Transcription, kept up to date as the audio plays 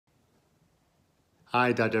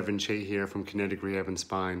Hi, Dr. Evan Chait here from Kinetic Rehab and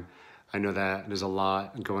Spine. I know that there's a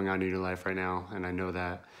lot going on in your life right now, and I know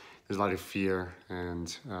that there's a lot of fear and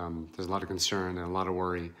there's a lot of concern and a lot of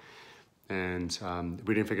worry. And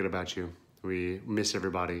we didn't forget about you. We miss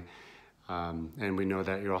everybody. And we know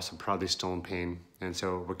that you're also probably still in pain. And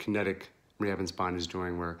so what Kinetic Rehab and Spine is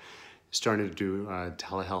doing, we're starting to do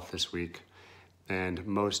telehealth this week. And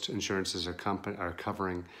most insurances are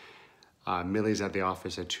covering Millie's at the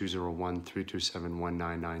office at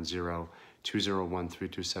 201-327-1990,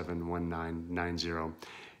 201-327-1990.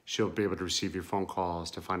 She'll be able to receive your phone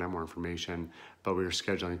calls to find out more information, but we're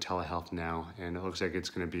scheduling telehealth now, and it looks like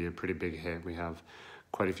it's going to be a pretty big hit. We have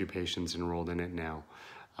quite a few patients enrolled in it now.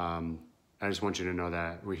 I just want you to know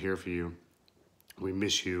that we're here for you. We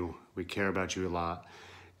miss you. We care about you a lot,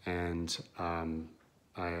 and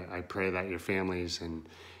I pray that your families and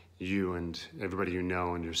you and everybody you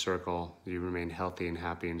know in your circle, you remain healthy and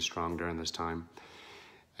happy and strong during this time.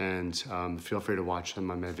 And feel free to watch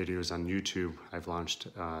some of my videos on YouTube. I've launched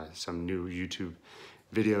some new YouTube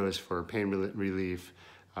videos for pain relief,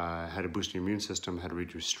 how to boost your immune system, how to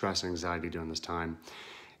reduce stress and anxiety during this time.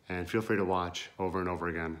 And feel free to watch over and over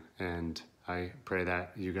again. And I pray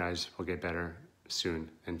that you guys will get better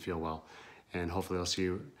soon and feel well. And hopefully I'll see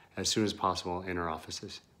you as soon as possible in our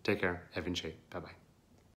offices. Take care. Evan Chait. Bye-bye.